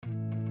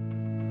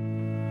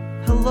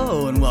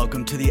Hello and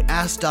welcome to the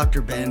Ask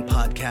Dr. Ben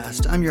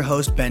podcast. I'm your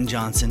host, Ben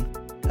Johnson.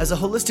 As a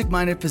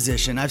holistic-minded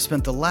physician, I've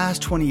spent the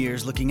last 20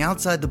 years looking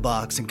outside the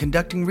box and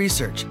conducting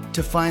research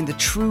to find the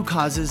true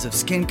causes of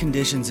skin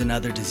conditions and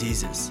other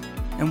diseases.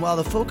 And while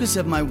the focus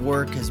of my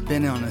work has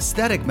been on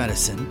aesthetic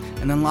medicine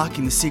and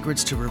unlocking the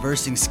secrets to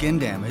reversing skin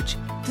damage,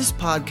 this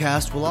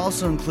podcast will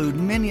also include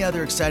many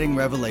other exciting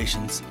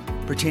revelations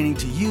pertaining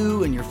to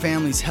you and your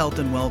family's health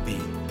and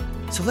well-being.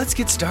 So let's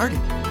get started.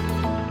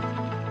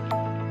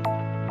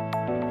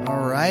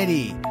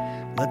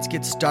 Alrighty, let's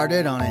get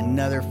started on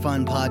another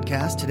fun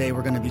podcast. Today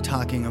we're going to be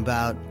talking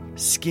about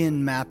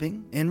skin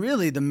mapping and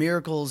really the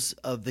miracles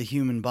of the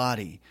human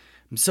body.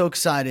 I'm so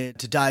excited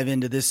to dive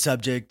into this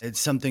subject. It's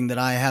something that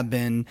I have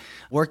been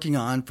working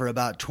on for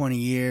about 20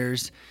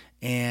 years,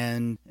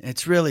 and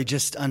it's really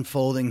just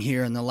unfolding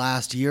here in the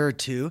last year or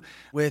two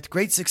with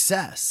great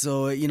success.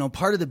 So,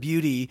 part of the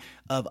beauty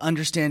of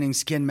understanding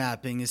skin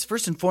mapping is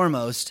first and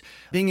foremost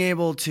being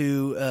able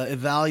to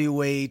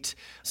evaluate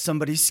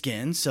somebody's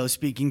skin. So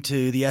speaking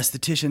to the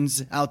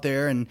estheticians out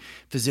there and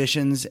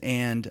physicians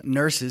and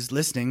nurses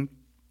listening,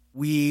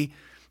 we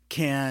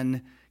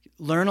can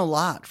learn a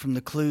lot from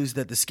the clues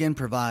that the skin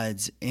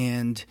provides,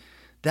 and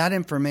that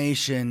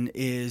information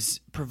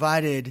is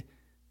provided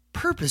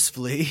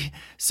purposefully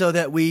so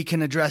that we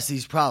can address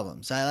these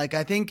problems. I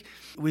think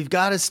we've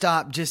got to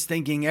stop just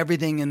thinking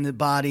everything in the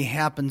body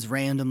happens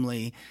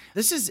randomly.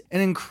 This is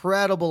an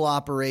incredible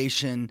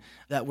operation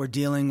that we're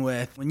dealing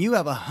with. When you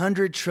have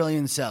 100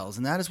 trillion cells,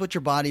 and that is what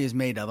your body is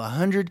made of,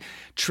 100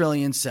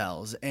 trillion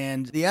cells.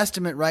 And the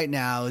estimate right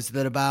now is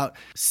that about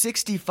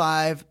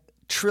 65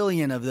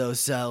 trillion of those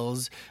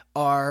cells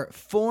are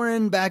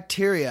foreign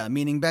bacteria,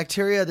 meaning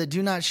bacteria that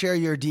do not share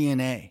your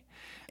DNA.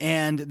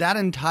 And that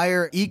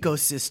entire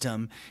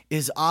ecosystem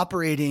is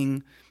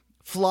operating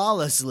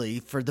flawlessly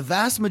for the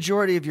vast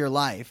majority of your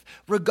life,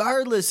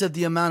 regardless of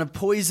the amount of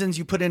poisons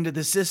you put into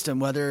the system,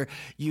 whether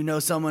you know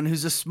someone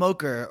who's a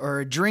smoker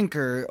or a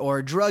drinker or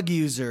a drug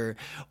user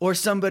or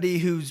somebody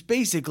who's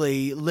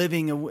basically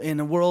living in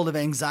a world of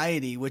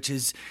anxiety, which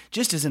is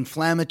just as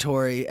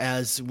inflammatory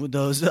as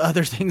those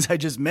other things I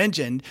just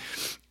mentioned.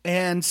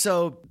 And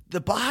so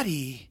the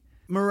body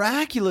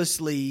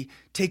miraculously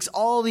takes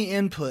all the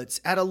inputs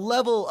at a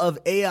level of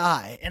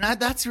AI. And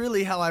that's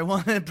really how I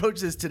want to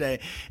approach this today,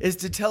 is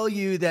to tell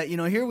you that,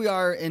 here we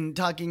are in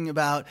talking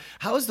about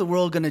how is the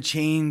world going to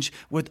change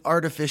with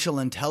artificial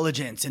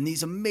intelligence and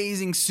these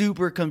amazing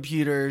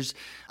supercomputers.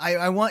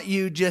 I want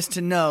you just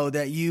to know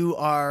that you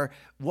are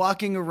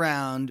walking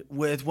around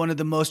with one of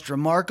the most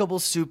remarkable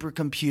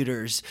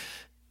supercomputers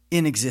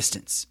in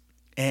existence.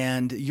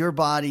 And your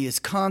body is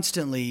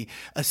constantly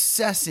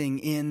assessing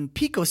in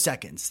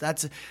picoseconds.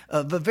 That's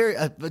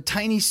a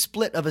tiny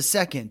split of a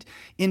second.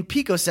 In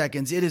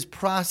picoseconds, it is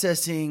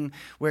processing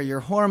where your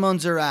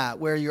hormones are at,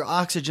 where your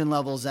oxygen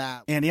levels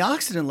at,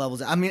 antioxidant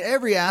levels.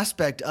 Every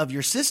aspect of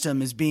your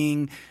system is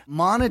being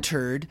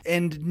monitored,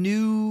 and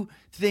new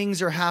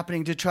things are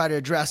happening to try to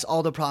address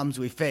all the problems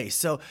we face.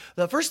 So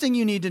the first thing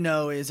you need to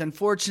know is,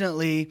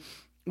 unfortunately,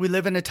 we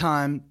live in a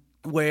time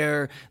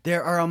where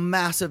there are a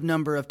massive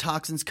number of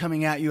toxins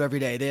coming at you every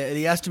day.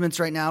 The estimates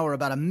right now are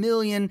about 1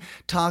 million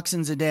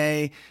toxins a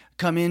day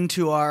come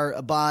into our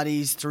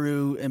bodies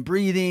through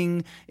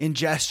breathing,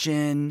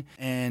 ingestion,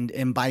 and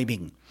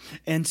imbibing.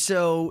 And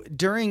so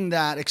during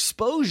that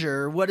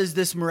exposure, what does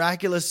this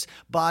miraculous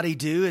body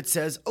do? It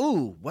says,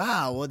 oh,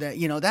 wow, well,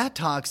 that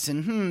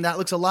toxin, that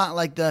looks a lot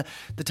like the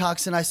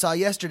toxin I saw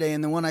yesterday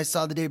and the one I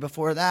saw the day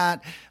before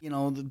that.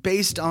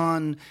 Based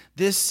on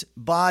this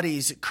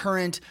body's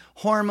current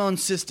hormone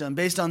system,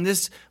 based on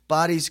this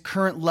body's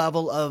current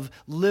level of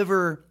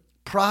liver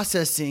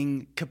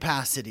processing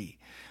capacity,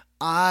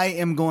 I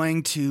am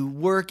going to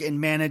work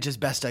and manage as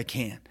best I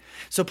can.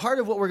 So part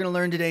of what we're going to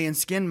learn today in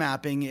skin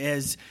mapping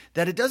is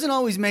that it doesn't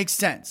always make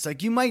sense.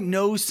 Like, you might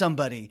know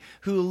somebody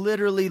who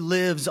literally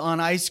lives on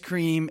ice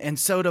cream and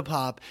soda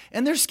pop,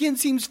 and their skin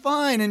seems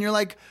fine. And you're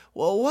like,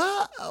 well,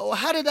 what?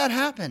 How did that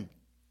happen?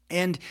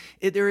 And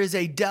there is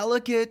a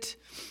delicate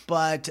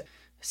but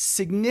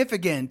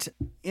significant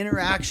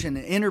interaction,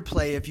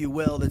 interplay, if you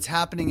will, that's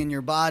happening in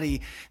your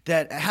body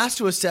that has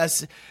to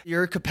assess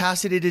your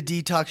capacity to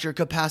detox, your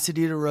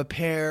capacity to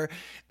repair,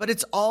 but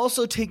it's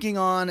also taking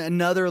on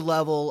another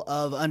level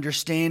of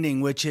understanding,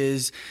 which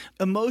is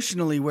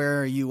emotionally,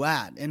 where are you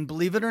at? And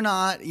believe it or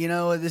not,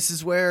 this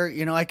is where,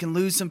 I can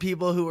lose some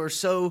people who are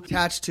so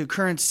attached to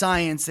current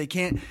science, they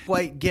can't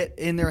quite get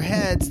in their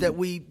heads that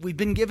we've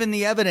been given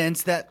the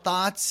evidence that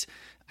thoughts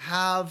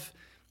have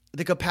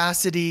the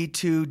capacity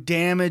to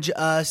damage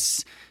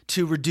us,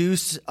 to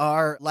reduce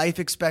our life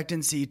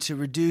expectancy, to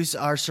reduce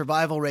our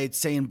survival rates,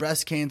 say in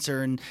breast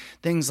cancer and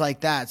things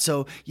like that.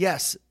 So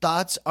yes,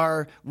 thoughts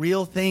are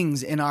real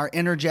things in our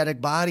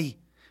energetic body.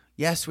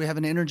 Yes, we have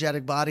an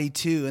energetic body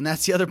too. And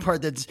that's the other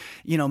part that's,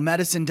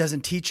 medicine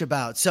doesn't teach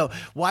about. So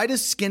why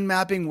does skin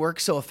mapping work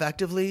so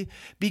effectively?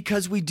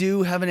 Because we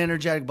do have an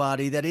energetic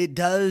body that it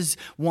does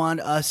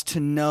want us to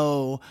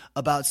know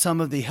about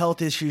some of the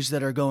health issues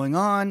that are going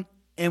on.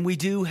 And we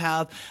do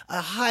have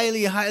a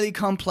highly, highly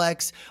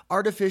complex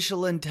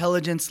artificial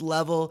intelligence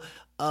level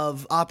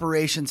of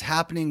operations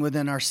happening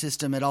within our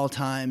system at all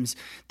times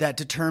that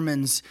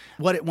determines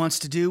what it wants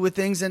to do with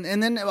things. And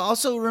then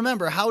also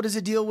remember, how does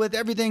it deal with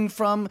everything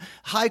from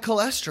high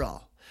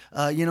cholesterol?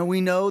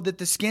 We know that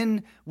the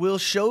skin will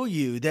show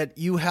you that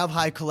you have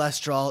high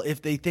cholesterol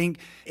if they think,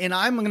 and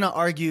I'm going to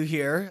argue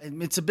here,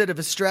 it's a bit of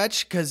a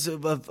stretch because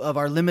of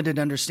our limited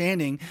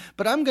understanding,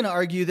 but I'm going to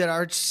argue that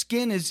our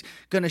skin is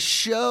going to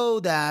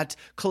show that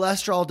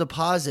cholesterol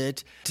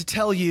deposit to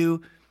tell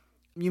you,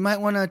 you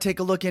might want to take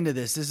a look into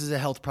this. This is a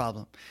health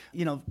problem.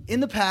 In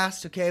the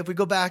past, okay, if we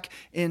go back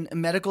in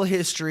medical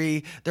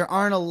history, there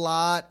aren't a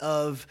lot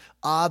of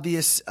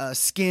obvious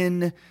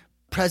skin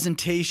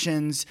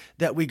presentations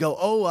that we go,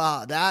 oh,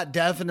 wow, that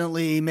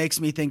definitely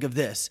makes me think of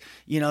this.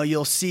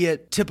 You'll see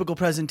it, typical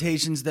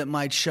presentations that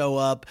might show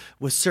up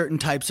with certain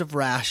types of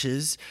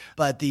rashes,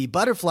 but the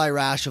butterfly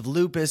rash of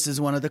lupus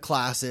is one of the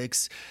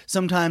classics.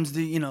 Sometimes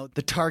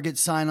the target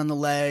sign on the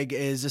leg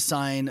is a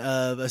sign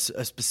of a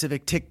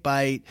specific tick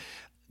bite.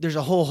 There's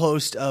a whole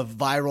host of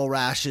viral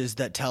rashes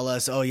that tell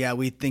us, oh yeah,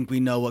 we think we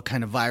know what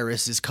kind of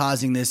virus is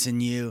causing this in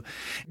you.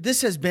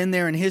 This has been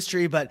there in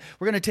history, but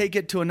we're going to take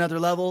it to another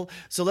level.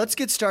 So let's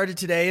get started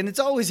today. And it's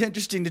always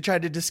interesting to try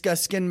to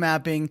discuss skin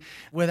mapping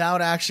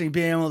without actually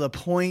being able to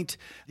point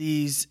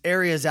these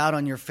areas out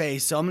on your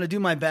face. So I'm going to do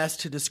my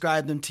best to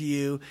describe them to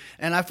you.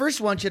 And I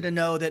first want you to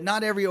know that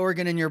not every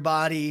organ in your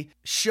body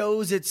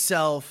shows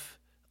itself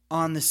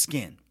on the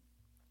skin.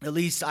 At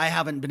least I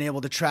haven't been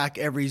able to track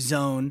every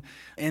zone,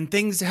 and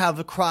things have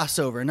a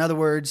crossover. In other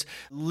words,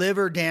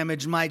 liver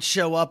damage might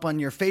show up on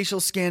your facial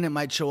skin. It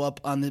might show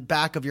up on the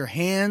back of your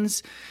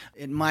hands.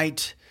 It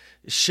might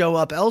show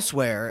up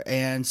elsewhere.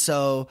 And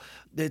so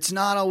it's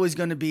not always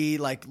going to be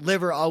like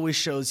liver always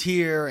shows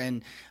here.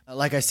 And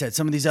like I said,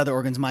 some of these other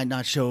organs might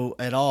not show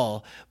at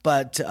all.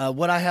 But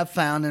what I have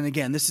found, and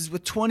again, this is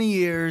with 20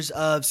 years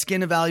of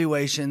skin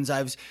evaluations,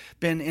 I've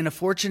been in a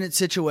fortunate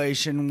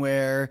situation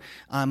where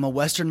I'm a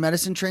Western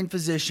medicine trained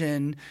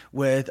physician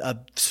with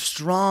a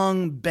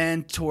strong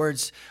bent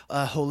towards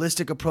a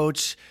holistic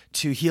approach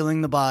to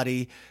healing the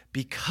body,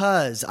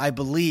 because I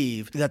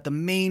believe that the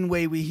main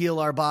way we heal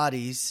our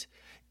bodies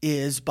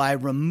is by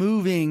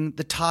removing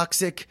the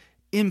toxic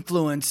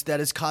influence that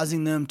is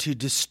causing them to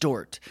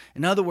distort.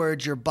 In other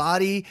words, your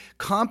body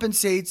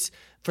compensates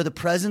for the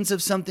presence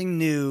of something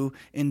new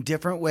in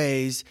different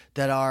ways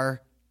that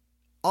are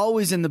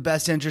always in the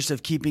best interest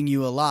of keeping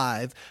you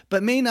alive,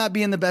 but may not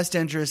be in the best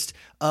interest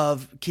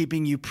of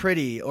keeping you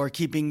pretty or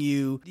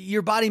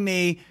your body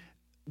may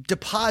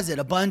deposit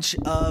a bunch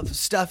of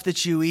stuff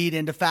that you eat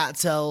into fat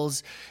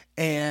cells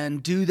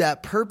and do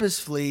that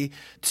purposefully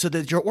so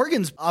that your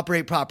organs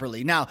operate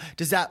properly. Now,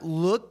 does that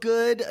look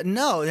good?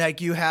 No, like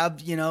you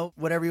have,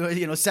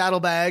 whatever,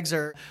 saddlebags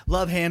or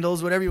love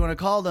handles, whatever you want to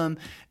call them.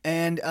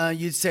 And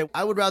you'd say,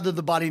 I would rather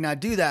the body not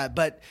do that.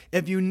 But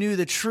if you knew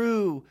the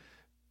true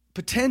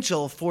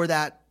potential for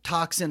that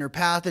toxin or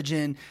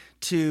pathogen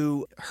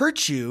to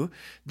hurt you,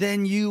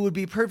 then you would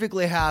be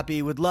perfectly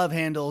happy with love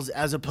handles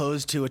as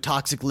opposed to a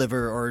toxic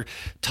liver or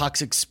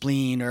toxic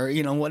spleen or,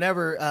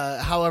 whatever,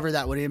 however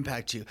that would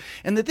impact you.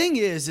 And the thing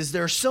is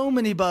there are so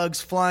many bugs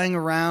flying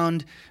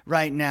around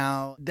right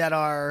now that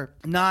are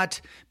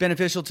not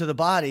beneficial to the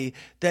body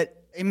that,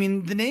 the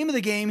name of the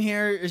game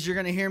here is, you're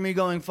going to hear me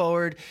going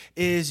forward,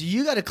 is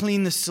you got to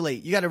clean the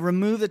slate. You got to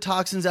remove the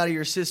toxins out of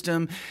your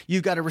system.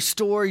 You've got to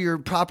restore your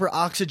proper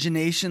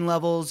oxygenation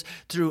levels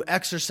through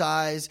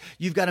exercise.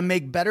 You've got to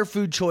make better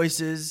food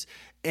choices.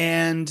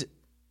 And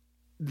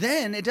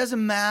then it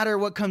doesn't matter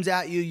what comes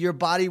at you. Your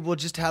body will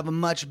just have a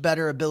much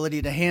better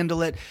ability to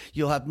handle it.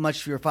 You'll have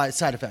much fewer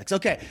side effects.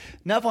 Okay,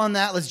 enough on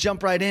that. Let's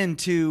jump right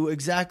into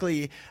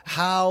exactly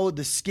how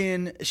the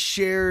skin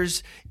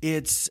shares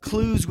its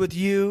clues with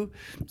you.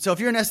 So if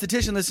you're an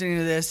esthetician listening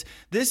to this,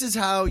 this is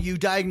how you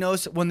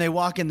diagnose when they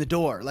walk in the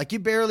door. Like, you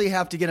barely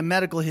have to get a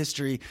medical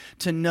history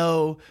to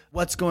know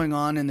what's going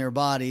on in their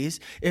bodies.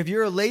 If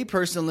you're a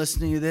layperson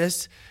listening to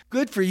this,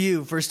 good for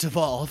you, first of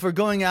all, for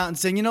going out and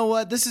saying, you know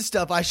what, this is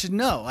stuff I should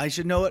know. I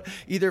should know it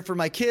either for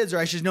my kids or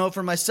I should know it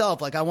for myself.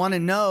 Like, I want to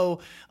know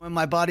when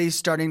my body's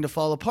starting to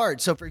fall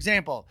apart. So, for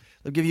example,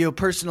 I'll give you a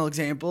personal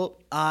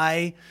example.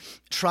 I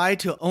try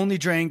to only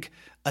drink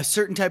a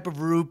certain type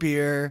of root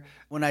beer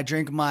when I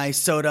drink my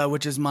soda,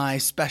 which is my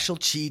special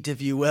cheat,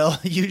 if you will,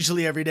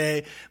 usually every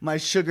day, my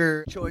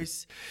sugar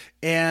choice.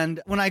 And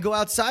when I go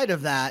outside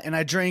of that and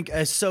I drink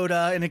a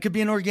soda, and it could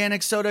be an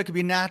organic soda, it could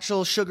be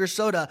natural sugar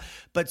soda,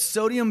 but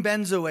sodium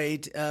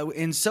benzoate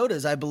in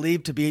sodas, I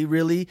believe to be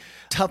really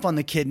tough on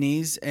the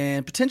kidneys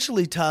and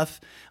potentially tough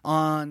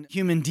on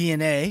human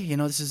DNA.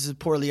 This is a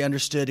poorly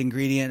understood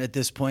ingredient at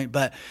this point,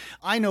 but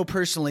I know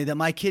personally that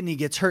my kidney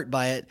gets hurt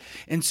by it.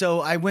 And so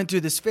I went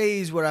through this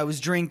phase where I was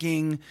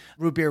drinking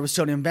root beer with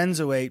sodium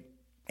benzoate,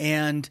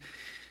 and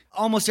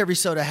almost every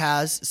soda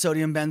has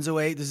sodium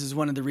benzoate. This is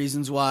one of the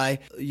reasons why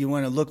you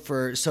want to look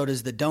for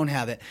sodas that don't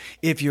have it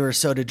if you're a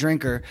soda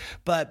drinker.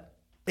 But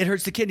it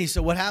hurts the kidney.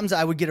 So what happens,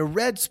 I would get a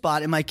red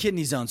spot in my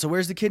kidney zone. So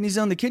where's the kidney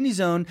zone? The kidney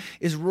zone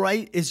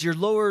is your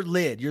lower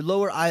lid, your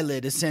lower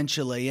eyelid,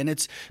 essentially. And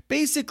it's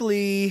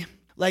basically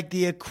like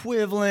the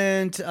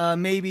equivalent,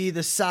 maybe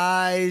the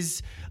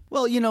size.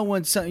 Well,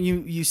 when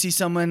you see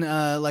someone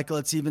like,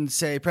 let's even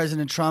say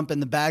President Trump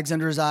and the bags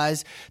under his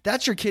eyes,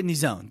 that's your kidney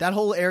zone, that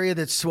whole area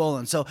that's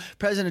swollen. So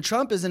President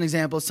Trump is an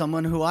example of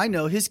someone who I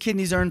know his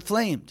kidneys are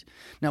inflamed.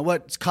 Now,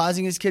 what's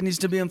causing his kidneys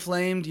to be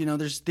inflamed?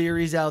 There's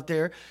theories out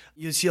there.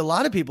 You see a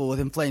lot of people with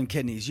inflamed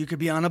kidneys. You could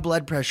be on a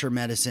blood pressure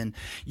medicine.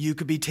 You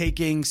could be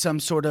taking some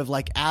sort of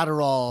like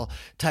Adderall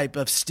type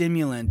of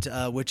stimulant,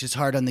 which is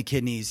hard on the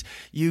kidneys.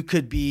 You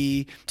could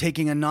be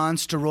taking a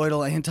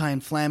non-steroidal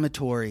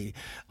anti-inflammatory,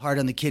 hard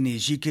on the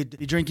kidneys. You could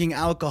be drinking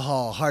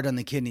alcohol, hard on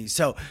the kidneys.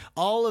 So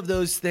all of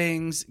those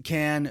things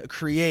can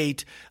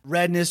create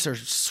redness or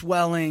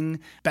swelling,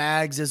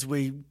 bags as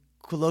we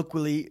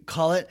colloquially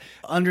call it,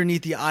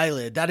 underneath the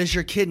eyelid. That is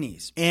your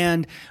kidneys.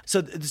 And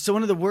so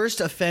one of the worst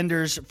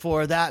offenders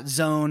for that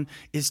zone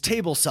is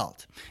table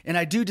salt. And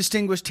I do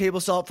distinguish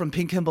table salt from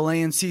pink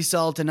Himalayan sea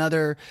salt and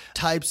other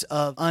types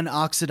of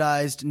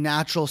unoxidized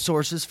natural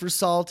sources for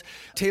salt.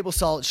 Table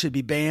salt should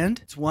be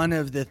banned. It's one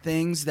of the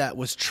things that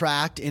was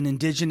tracked in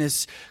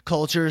indigenous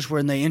cultures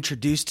when they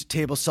introduced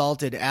table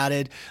salt. It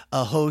added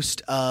a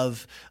host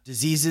of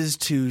diseases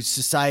to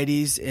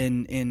societies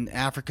in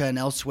Africa and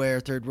elsewhere,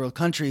 third world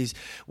countries,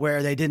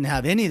 where they didn't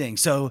have anything.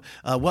 So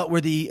what were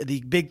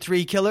the big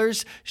three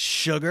killers?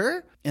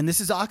 Sugar, and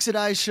this is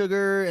oxidized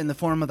sugar in the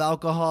form of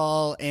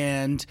alcohol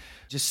and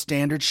just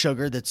standard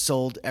sugar that's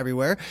sold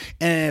everywhere.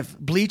 And if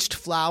bleached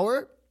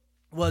flour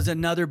was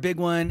another big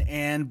one,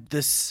 and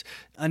this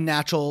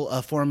unnatural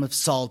form of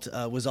salt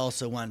was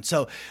also one.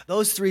 So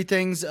those three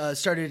things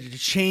started to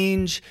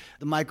change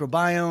the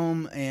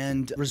microbiome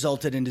and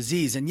resulted in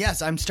disease. And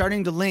yes, I'm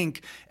starting to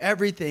link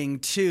everything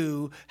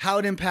to how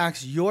it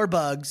impacts your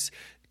bugs.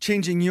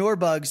 Changing your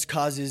bugs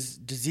causes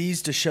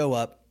disease to show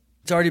up.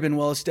 It's already been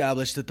well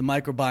established that the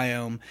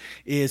microbiome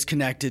is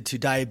connected to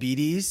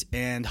diabetes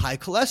and high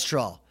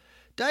cholesterol.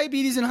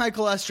 Diabetes and high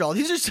cholesterol,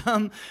 these are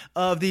some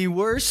of the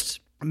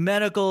worst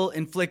medical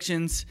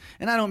inflictions,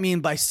 and I don't mean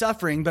by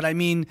suffering, but I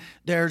mean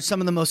they're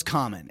some of the most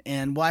common.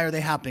 And why are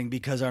they happening?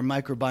 Because our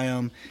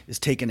microbiome is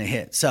taking a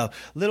hit. So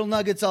little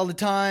nuggets all the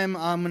time.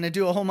 I'm going to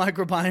do a whole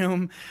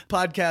microbiome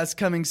podcast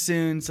coming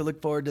soon, so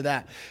look forward to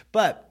that.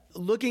 But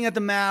looking at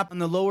the map on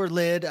the lower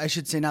lid, I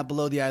should say not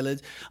below the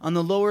eyelids, on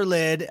the lower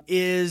lid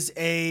is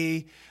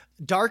a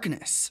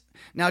darkness.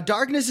 Now,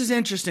 darkness is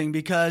interesting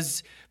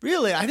because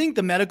really, I think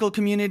the medical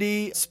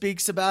community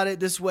speaks about it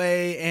this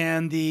way,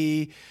 and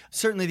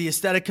certainly the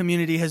aesthetic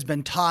community has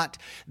been taught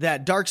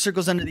that dark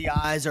circles under the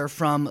eyes are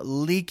from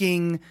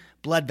leaking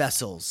blood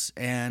vessels.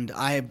 And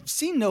I've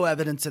seen no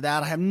evidence of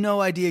that. I have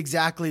no idea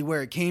exactly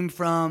where it came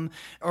from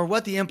or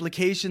what the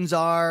implications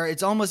are.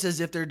 It's almost as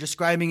if they're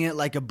describing it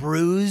like a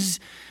bruise,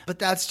 but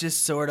that's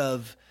just sort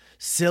of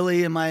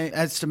silly in my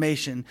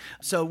estimation.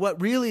 So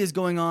what really is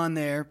going on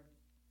there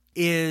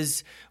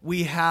is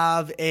we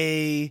have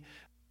I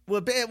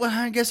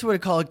guess what I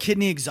call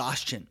kidney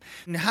exhaustion.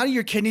 And how do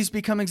your kidneys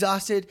become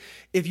exhausted?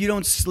 If you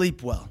don't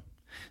sleep well.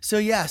 So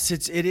yes,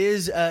 it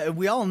is.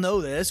 We all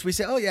know this. We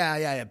say, oh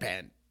yeah,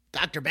 Ben,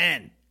 Dr.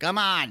 Ben, come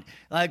on.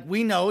 Like,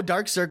 we know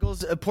dark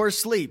circles, poor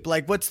sleep.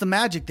 Like, what's the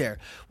magic there?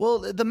 Well,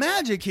 the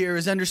magic here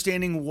is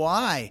understanding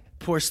why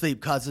poor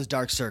sleep causes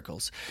dark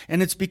circles.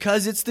 And it's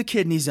because it's the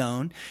kidney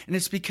zone. And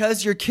it's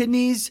because your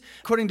kidneys,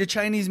 according to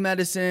Chinese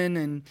medicine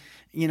and,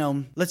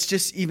 let's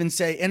just even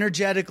say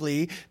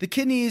energetically, the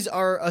kidneys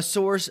are a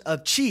source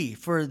of qi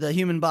for the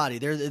human body.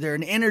 They're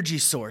an energy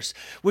source,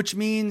 which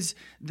means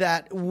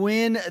that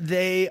when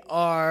they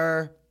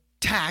are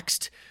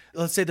taxed,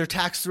 let's say they're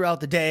taxed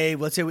throughout the day.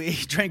 Let's say we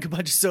drank a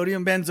bunch of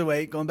sodium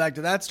benzoate, going back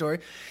to that story,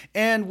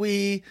 and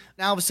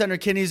now all of a sudden our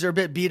kidneys are a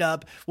bit beat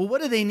up. Well,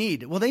 what do they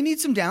need? Well, they need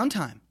some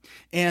downtime.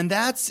 And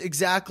that's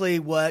exactly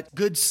what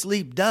good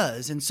sleep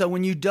does. And so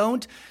when you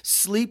don't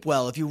sleep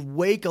well, if you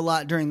wake a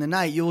lot during the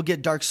night, you will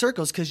get dark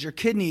circles because your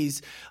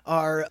kidneys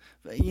are,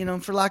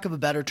 for lack of a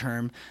better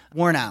term,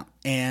 worn out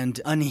and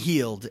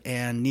unhealed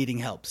and needing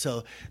help.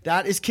 So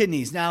that is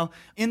kidneys. Now,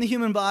 in the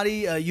human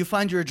body, you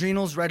find your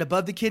adrenals right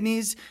above the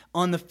kidneys.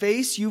 On the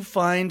face, you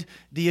find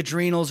the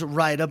adrenals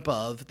right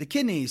above the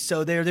kidneys.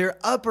 So their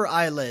upper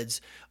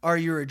eyelids are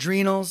your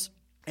adrenals.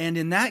 And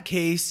in that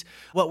case,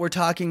 what we're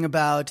talking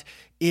about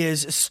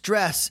is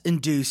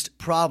stress-induced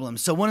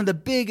problems. So one of the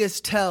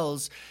biggest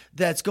tells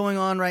that's going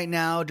on right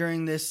now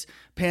during this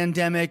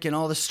pandemic and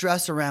all the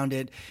stress around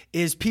it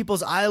is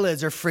people's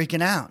eyelids are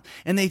freaking out.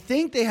 And they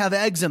think they have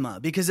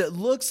eczema because it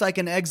looks like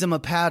an eczema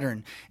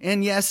pattern.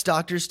 And yes,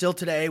 doctors still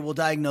today will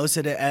diagnose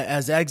it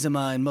as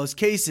eczema in most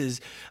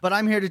cases. But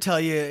I'm here to tell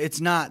you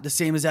it's not the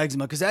same as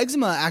eczema, because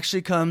eczema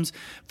actually comes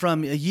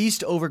from a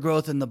yeast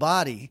overgrowth in the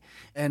body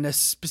and a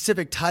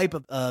specific type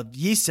of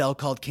yeast cell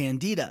called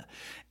Candida.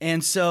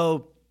 And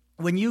so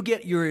when you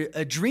get your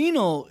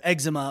adrenal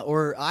eczema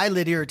or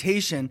eyelid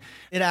irritation,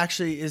 it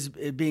actually is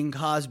being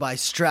caused by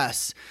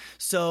stress.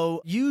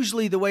 So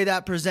usually the way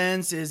that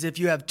presents is if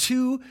you have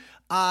two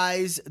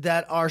eyes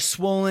that are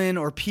swollen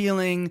or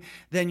peeling,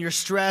 then your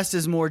stress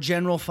is more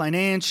general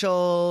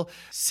financial,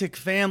 sick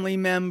family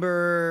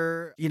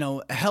member,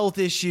 health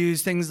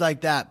issues, things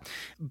like that.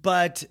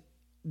 But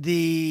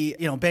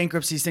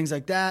bankruptcies, things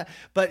like that.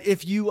 But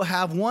if you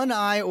have one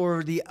eye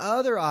or the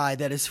other eye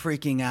that is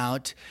freaking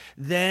out,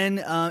 then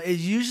it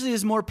usually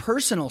is more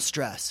personal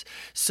stress.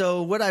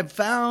 So what I've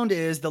found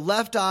is the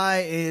left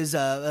eye is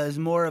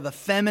more of a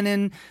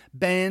feminine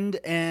bend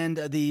and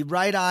the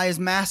right eye is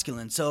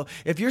masculine. So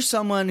if you're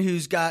someone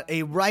who's got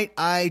a right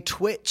eye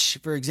twitch,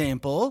 for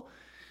example,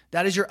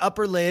 that is your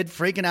upper lid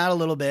freaking out a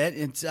little bit.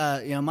 It's,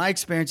 my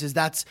experience is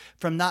that's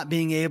from not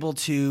being able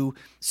to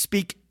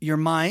speak your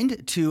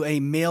mind to a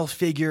male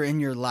figure in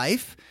your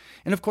life.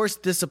 And of course,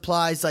 this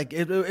applies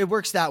it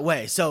works that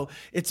way. So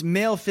it's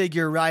male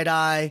figure, right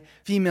eye,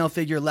 female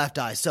figure, left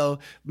eye. So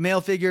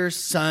male figure,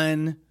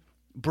 son,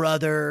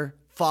 brother,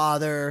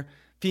 father,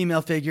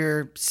 female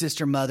figure,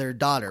 sister, mother,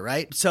 daughter,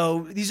 right?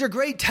 So these are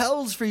great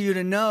tells for you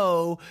to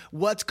know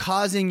what's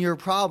causing your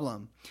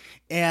problem.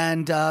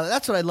 And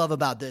that's what I love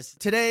about this.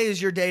 Today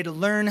is your day to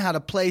learn how to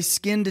play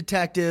skin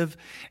detective.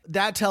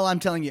 That tell, I'm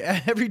telling you,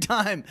 every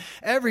time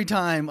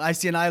I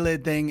see an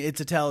eyelid thing,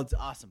 it's a tell. It's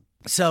awesome.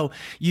 So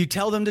you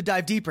tell them to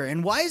dive deeper.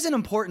 And why is it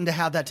important to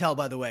have that tell,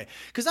 by the way?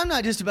 Because I'm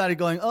not just about it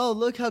going, oh,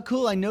 look how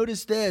cool, I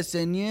noticed this,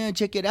 and yeah,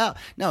 check it out.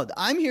 No,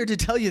 I'm here to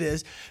tell you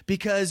this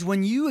because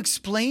when you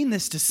explain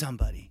this to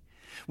somebody,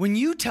 when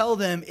you tell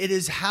them it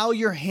is how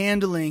you're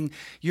handling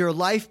your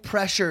life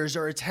pressures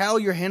or it's how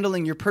you're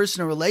handling your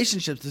personal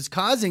relationships that's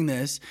causing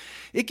this,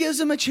 it gives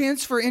them a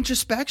chance for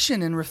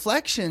introspection and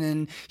reflection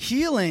and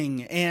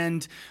healing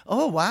and,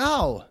 oh,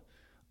 wow,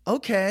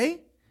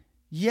 okay,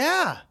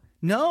 yeah.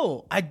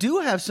 No, I do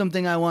have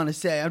something I want to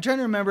say. I'm trying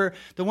to remember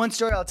the one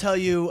story I'll tell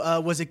you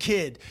was a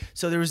kid.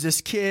 So there was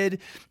this kid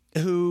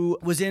who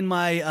was in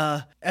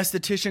my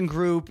esthetician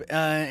group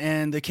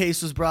and the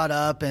case was brought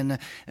up and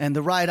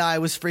the right eye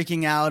was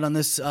freaking out on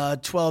this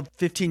 12,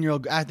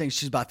 15-year-old, I think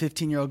she's about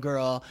 15-year-old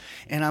girl.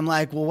 And I'm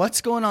like, well, what's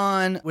going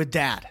on with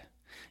dad?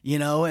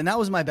 And that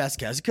was my best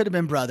guess. It could have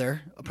been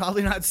brother,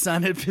 probably not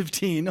son at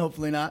 15,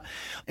 hopefully not.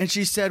 And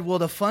she said, well,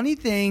 the funny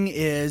thing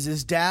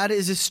is dad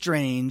is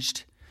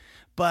estranged.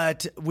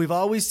 But we've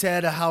always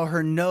said how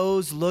her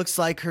nose looks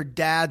like her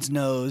dad's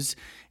nose.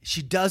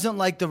 She doesn't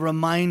like the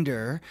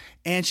reminder,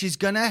 and she's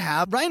going to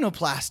have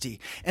rhinoplasty.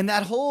 And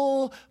that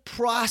whole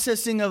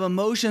processing of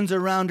emotions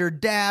around her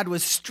dad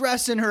was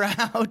stressing her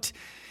out,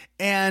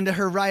 and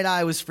her right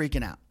eye was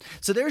freaking out.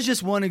 So there's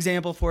just one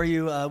example for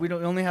you. We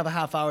only have a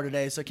half hour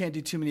today, so I can't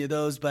do too many of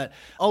those, but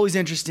always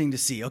interesting to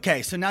see.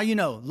 Okay, so now you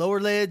know,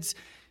 lower lids,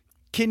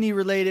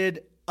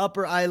 kidney-related,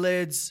 upper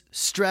eyelids,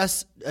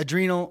 stress,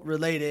 adrenal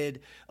related.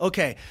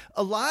 Okay,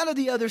 a lot of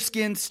the other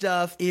skin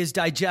stuff is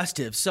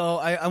digestive. So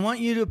I want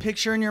you to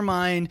picture in your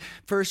mind,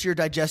 first your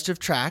digestive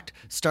tract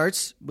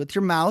starts with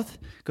your mouth,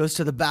 goes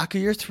to the back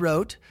of your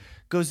throat,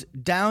 goes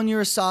down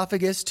your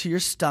esophagus to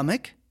your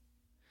stomach.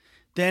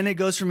 Then it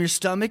goes from your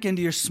stomach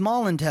into your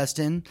small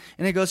intestine,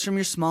 and it goes from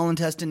your small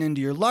intestine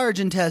into your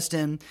large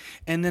intestine,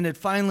 and then it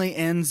finally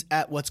ends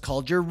at what's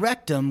called your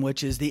rectum,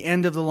 which is the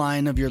end of the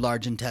line of your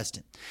large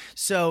intestine.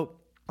 So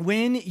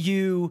when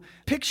you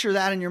picture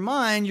that in your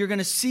mind, you're going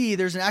to see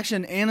there's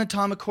actually an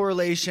anatomic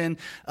correlation,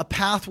 a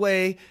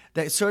pathway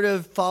that sort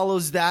of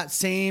follows that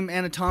same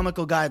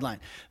anatomical guideline.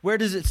 Where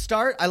does it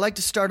start? I like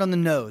to start on the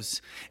nose.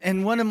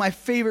 And one of my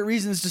favorite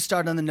reasons to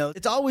start on the nose,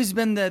 it's always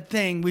been the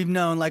thing we've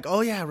known, like,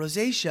 oh yeah,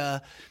 rosacea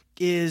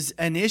is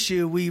an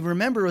issue. We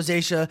remember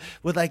rosacea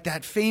with like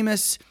that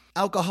famous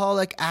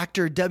alcoholic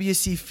actor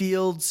W.C.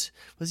 Fields.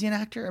 Was he an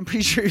actor? I'm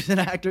pretty sure he was an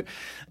actor.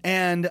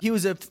 And he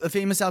was a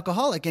famous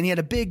alcoholic, and he had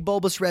a big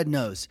bulbous red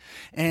nose.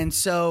 And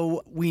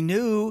so we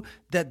knew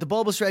that the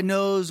bulbous red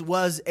nose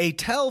was a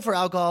tell for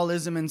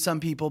alcoholism in some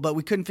people, but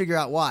we couldn't figure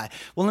out why.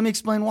 Well, let me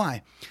explain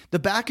why. The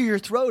back of your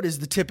throat is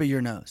the tip of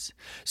your nose.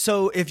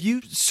 So if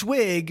you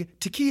swig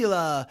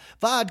tequila,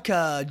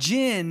 vodka,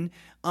 gin,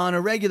 on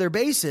a regular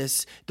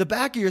basis, the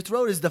back of your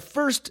throat is the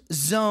first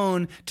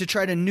zone to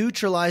try to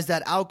neutralize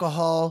that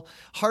alcohol,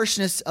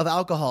 harshness of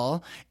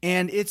alcohol,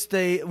 and it's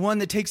the one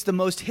that takes the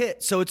most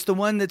hit. So it's the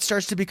one that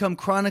starts to become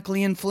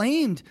chronically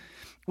inflamed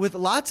with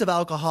lots of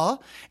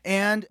alcohol,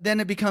 and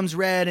then it becomes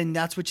red, and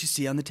that's what you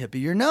see on the tip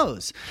of your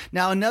nose.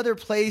 Now, another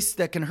place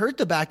that can hurt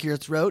the back of your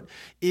throat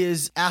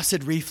is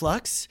acid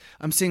reflux.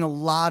 I'm seeing a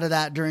lot of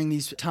that during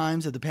these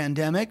times of the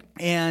pandemic,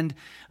 and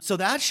so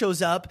that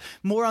shows up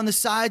more on the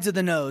sides of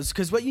the nose,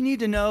 because what you need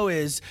to know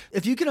is,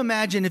 if you can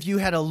imagine if you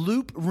had a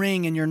loop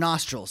ring in your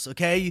nostrils,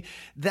 okay,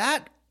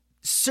 that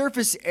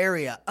surface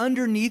area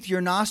underneath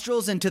your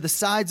nostrils and to the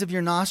sides of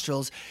your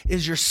nostrils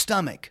is your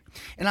stomach.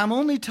 And I'm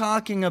only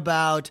talking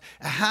about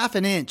a half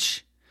an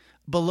inch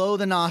below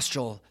the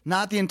nostril,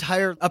 not the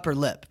entire upper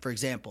lip, for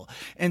example.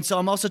 And so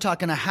I'm also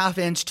talking a half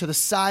inch to the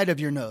side of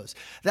your nose.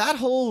 That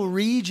whole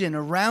region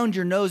around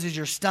your nose is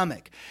your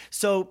stomach.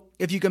 So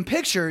if you can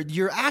picture,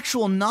 your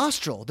actual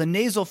nostril, the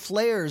nasal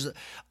flares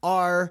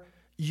are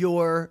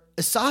your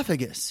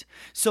esophagus.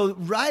 So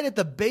right at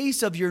the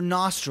base of your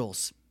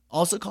nostrils,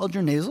 also called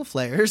your nasal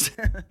flares,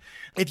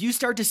 if you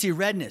start to see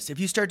redness, if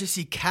you start to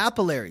see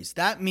capillaries,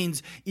 that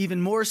means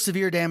even more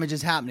severe damage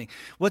is happening.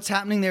 What's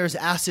happening there is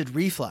acid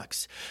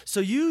reflux. So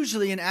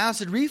usually an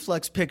acid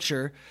reflux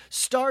picture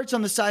starts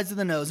on the sides of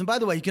the nose. And by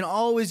the way, you can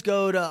always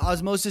go to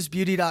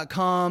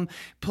osmosisbeauty.com,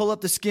 pull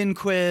up the skin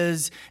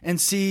quiz and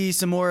see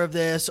some more of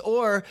this,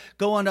 or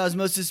go on to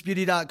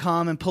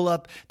osmosisbeauty.com and pull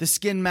up the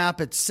skin map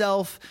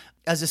itself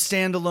as a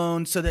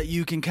standalone so that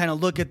you can kind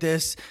of look at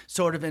this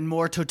sort of in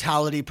more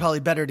totality. Probably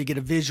better to get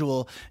a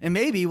visual. And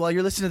maybe while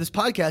you're listening to this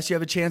podcast, you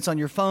have a chance on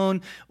your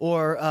phone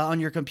or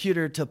on your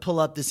computer to pull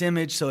up this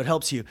image so it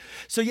helps you.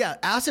 So yeah,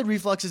 acid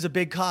reflux is a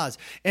big cause.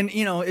 And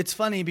it's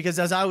funny because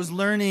as I was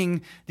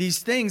learning these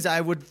things,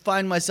 I would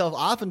find myself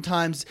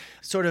oftentimes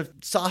sort of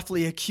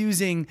softly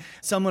accusing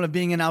someone of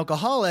being an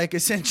alcoholic,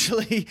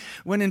 essentially,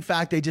 when in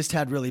fact they just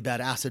had really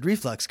bad acid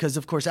reflux. Because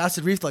of course,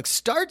 acid reflux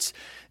starts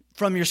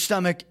from your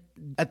stomach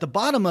at the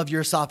bottom of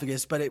your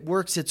esophagus, but it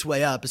works its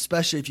way up,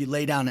 especially if you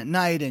lay down at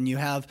night and you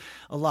have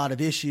a lot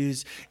of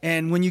issues.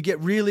 And when you get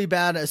really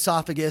bad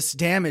esophagus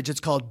damage, it's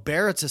called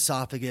Barrett's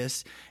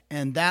esophagus.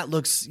 And that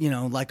looks,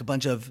 like a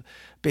bunch of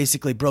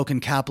basically broken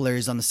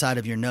capillaries on the side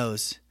of your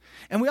nose.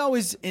 And we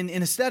always, in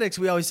aesthetics,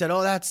 we always said,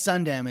 oh, that's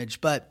sun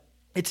damage, but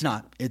it's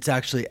not. It's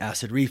actually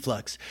acid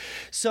reflux.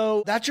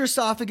 So that's your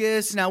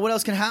esophagus. Now, what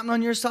else can happen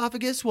on your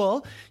esophagus?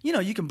 Well,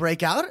 you can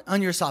break out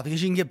on your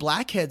esophagus. You can get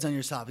blackheads on your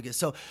esophagus.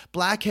 So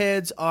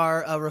blackheads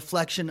are a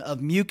reflection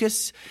of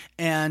mucus,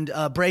 and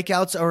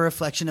breakouts are a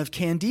reflection of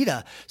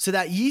candida. So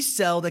that yeast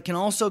cell that can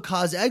also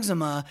cause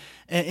eczema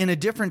in a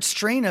different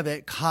strain of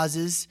it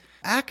causes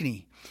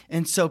acne.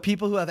 And so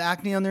people who have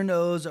acne on their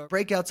nose or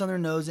breakouts on their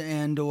nose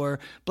and or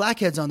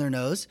blackheads on their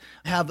nose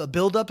have a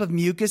buildup of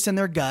mucus in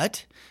their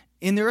gut,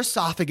 in their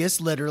esophagus,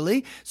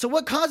 literally. So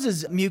what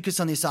causes mucus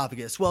on the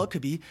esophagus? Well, it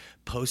could be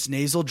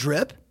postnasal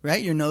drip,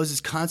 right? Your nose is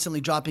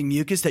constantly dropping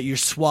mucus that you're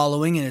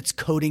swallowing and it's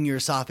coating your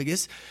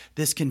esophagus.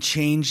 This can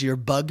change your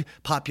bug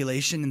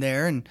population in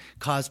there and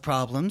cause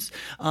problems.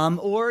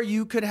 Or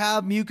you could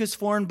have mucus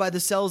formed by the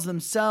cells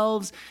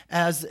themselves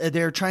as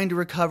they're trying to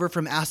recover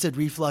from acid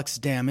reflux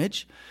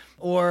damage.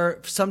 Or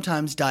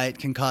sometimes diet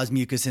can cause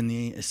mucus in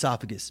the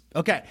esophagus.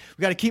 Okay,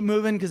 we got to keep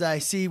moving because I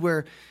see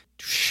we're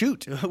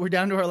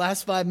down to our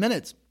last 5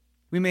 minutes.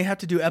 We may have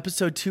to do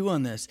episode 2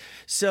 on this.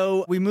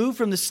 So we move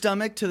from the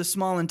stomach to the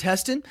small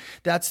intestine.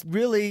 That's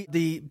really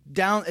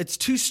it's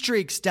 2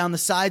 streaks down the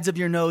sides of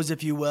your nose,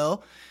 if you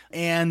will,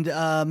 and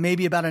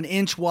maybe about an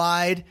inch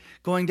wide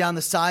going down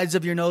the sides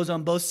of your nose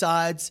on both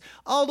sides,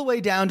 all the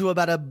way down to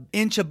about an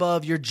inch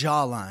above your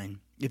jawline,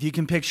 if you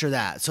can picture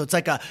that. So it's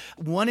like a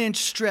 1-inch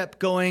strip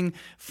going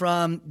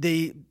from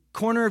the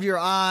corner of your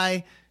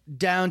eye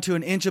down to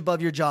an inch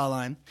above your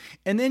jawline.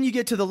 And then you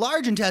get to the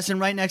large intestine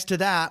right next to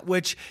that,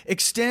 which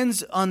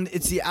extends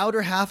it's the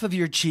outer half of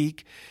your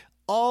cheek,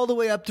 all the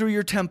way up through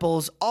your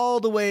temples, all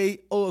the way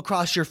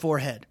across your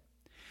forehead.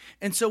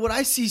 And so what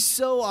I see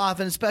so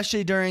often,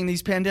 especially during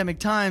these pandemic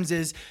times,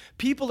 is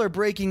people are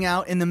breaking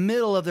out in the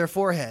middle of their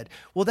forehead.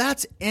 Well,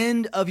 that's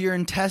end of your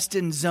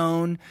intestine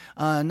zone,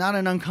 not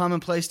an uncommon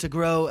place to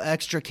grow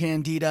extra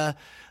candida.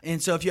 And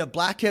so if you have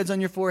blackheads on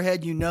your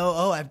forehead,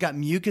 I've got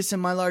mucus in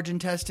my large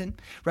intestine,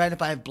 right?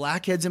 If I have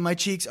blackheads in my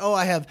cheeks,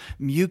 I have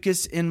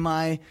mucus in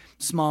my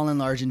small and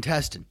large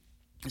intestine.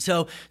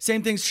 So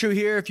same thing's true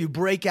here. If you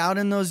break out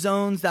in those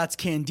zones, that's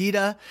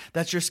candida.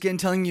 That's your skin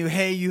telling you,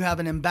 hey, you have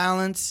an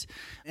imbalance.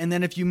 And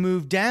then if you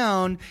move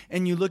down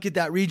and you look at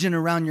that region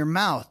around your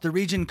mouth, the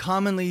region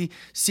commonly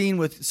seen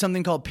with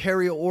something called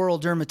perioral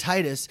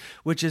dermatitis,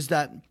 which is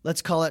that,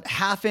 let's call it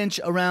 1/2 inch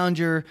around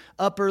your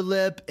upper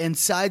lip and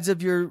sides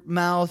of your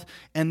mouth,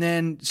 and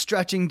then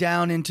stretching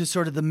down into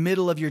sort of the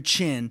middle of your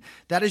chin.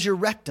 That is your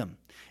rectum.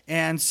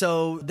 And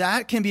so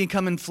that can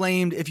become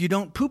inflamed if you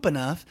don't poop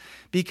enough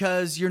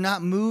because you're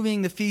not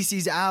moving the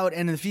feces out,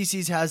 and the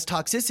feces has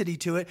toxicity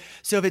to it.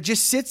 So if it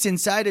just sits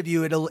inside of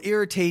you, it'll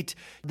irritate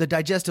the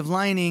digestive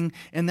lining,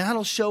 and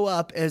that'll show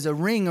up as a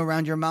ring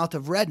around your mouth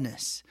of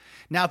redness.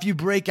 Now, if you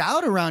break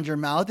out around your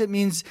mouth, it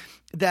means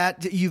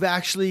that you've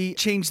actually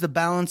changed the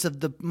balance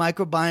of the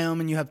microbiome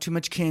and you have too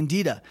much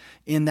candida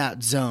in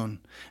that zone.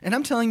 And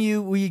I'm telling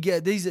you,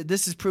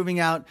 this is proving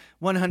out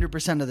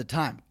 100% of the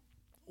time.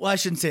 Well, I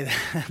shouldn't say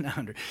that,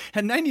 100.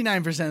 And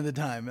 99% of the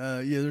time,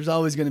 there's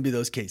always going to be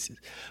those cases.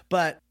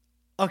 But,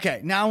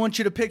 okay, now I want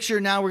you to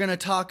picture, now we're going to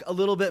talk a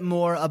little bit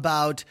more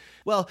about,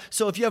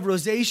 so if you have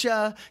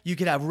rosacea, you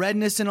could have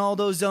redness in all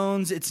those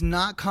zones. It's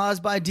not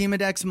caused by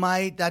Demodex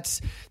mite. That's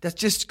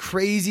just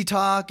crazy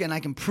talk, and I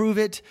can prove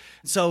it.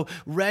 So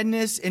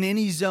redness in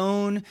any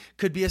zone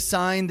could be a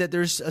sign that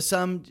there's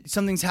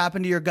something's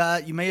happened to your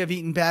gut. You may have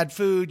eaten bad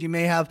food. You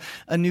may have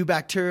a new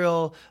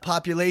bacterial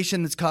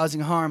population that's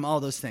causing harm, all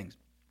those things.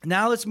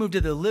 Now let's move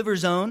to the liver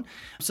zone.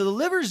 So the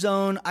liver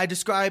zone I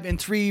describe in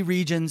 3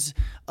 regions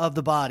of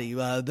the body.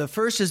 The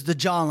first is the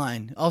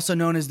jawline, also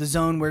known as the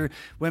zone where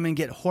women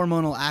get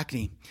hormonal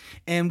acne.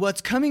 And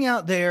what's coming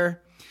out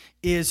there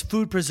is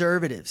food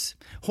preservatives,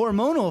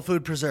 hormonal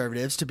food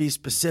preservatives to be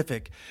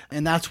specific.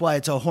 And that's why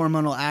it's a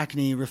hormonal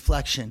acne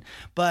reflection.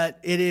 But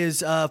it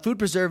is food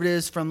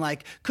preservatives from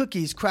like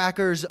cookies,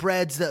 crackers,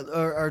 breads that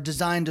are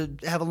designed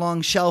to have a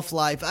long shelf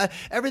life.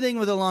 Everything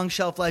with a long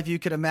shelf life you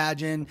could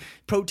imagine,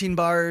 protein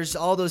bars,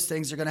 all those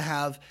things are going to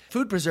have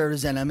food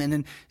preservatives in them. And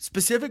in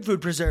specific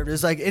food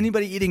preservatives, like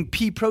anybody eating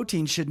pea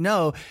protein should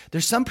know,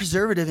 there's some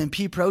preservative in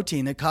pea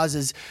protein that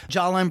causes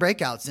jawline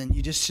breakouts, and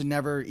you just should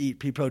never eat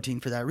pea protein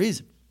for that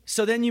reason.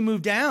 So then you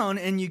move down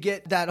and you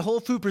get that whole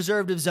food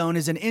preservative zone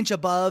is an inch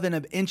above and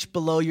an inch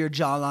below your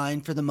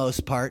jawline for the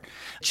most part.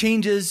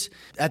 Changes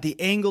at the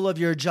angle of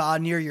your jaw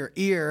near your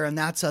ear, and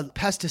that's a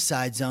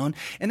pesticide zone.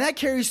 And that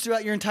carries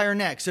throughout your entire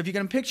neck. So if you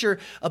can picture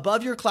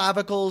above your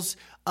clavicles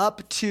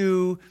up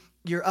to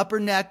your upper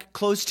neck,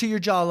 close to your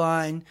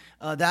jawline,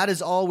 that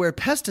is all where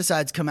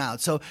pesticides come out.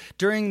 So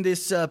during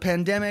this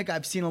pandemic,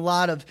 I've seen a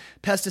lot of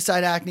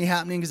pesticide acne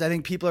happening because I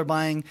think people are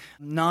buying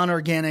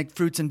non-organic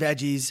fruits and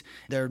veggies.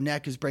 Their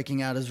neck is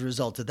breaking out as a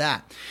result of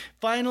that.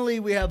 Finally,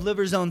 we have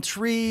liver zone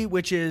 3,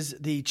 which is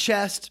the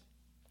chest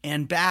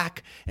and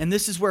back. And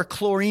this is where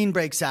chlorine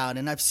breaks out.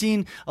 And I've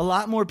seen a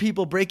lot more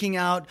people breaking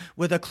out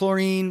with a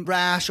chlorine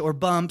rash or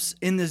bumps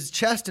in this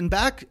chest and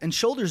back and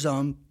shoulder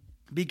zone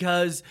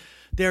because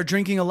they're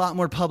drinking a lot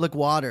more public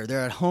water.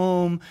 They're at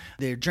home,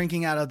 they're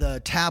drinking out of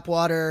the tap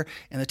water,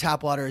 and the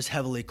tap water is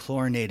heavily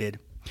chlorinated.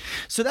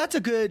 So that's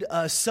a good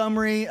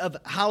summary of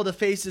how the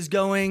face is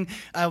going.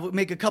 I will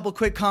make a couple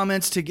quick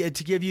comments to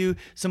give you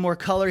some more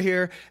color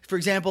here. For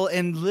example,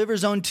 in liver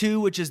zone 2,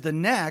 which is the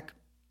neck,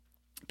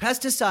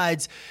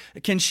 pesticides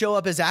can show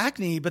up as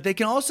acne, but they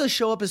can also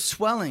show up as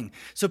swelling.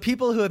 So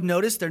people who have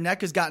noticed their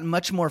neck has gotten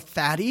much more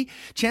fatty,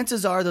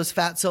 chances are those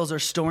fat cells are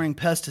storing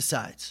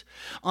pesticides.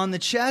 On the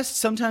chest,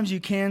 sometimes you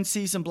can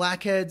see some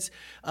blackheads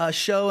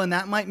show, and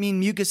that might mean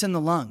mucus in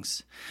the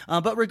lungs.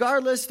 But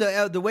regardless,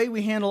 the way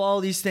we handle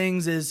all these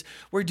things is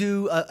we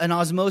do an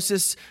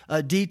osmosis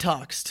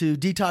detox to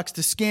detox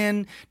the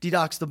skin,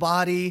 detox the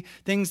body,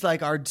 things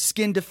like our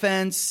skin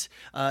defense,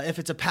 if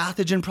it's a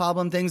pathogen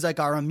problem, things like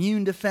our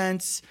immune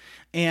defense,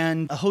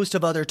 and a host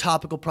of other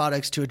topical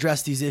products to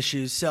address these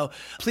issues. So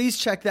please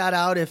check that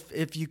out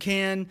if you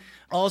can.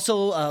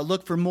 Also,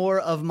 look for more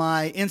of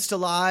my Insta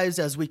Lives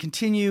as we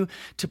continue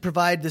to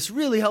provide this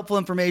really helpful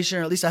information,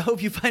 or at least I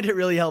hope you find it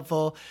really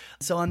helpful.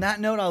 So on that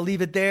note, I'll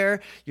leave it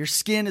there. Your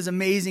skin is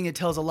amazing. It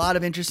tells a lot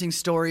of interesting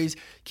stories.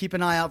 Keep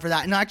an eye out for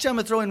that. And actually, I'm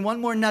going to throw in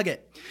one more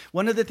nugget.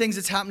 One of the things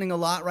that's happening a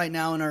lot right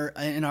now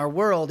in our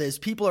world is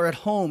people are at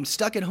home,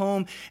 stuck at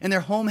home, and their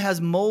home has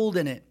mold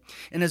in it.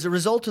 And as a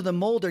result of the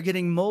mold, they're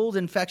getting mold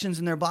infections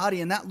in their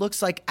body, and that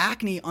looks like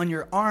acne on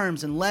your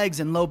arms and legs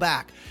and low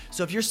back.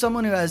 So if you're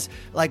someone who has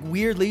like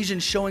weird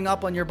lesions showing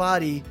up on your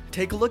body,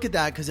 take a look at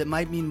that because it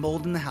might mean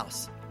mold in the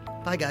house.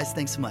 Bye guys,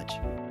 thanks so much.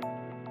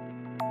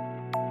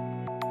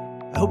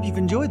 I hope you've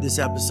enjoyed this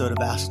episode of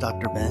Ask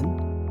Dr.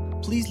 Ben.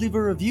 Please leave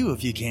a review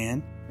if you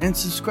can, and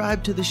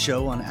subscribe to the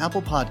show on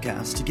Apple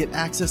Podcasts to get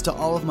access to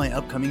all of my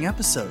upcoming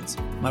episodes.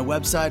 My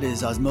website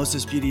is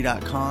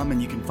osmosisbeauty.com,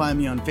 and you can find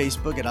me on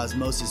Facebook at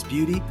Osmosis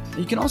Beauty.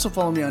 You can also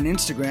follow me on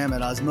Instagram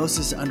at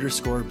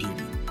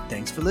osmosis_beauty.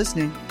 Thanks for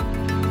listening.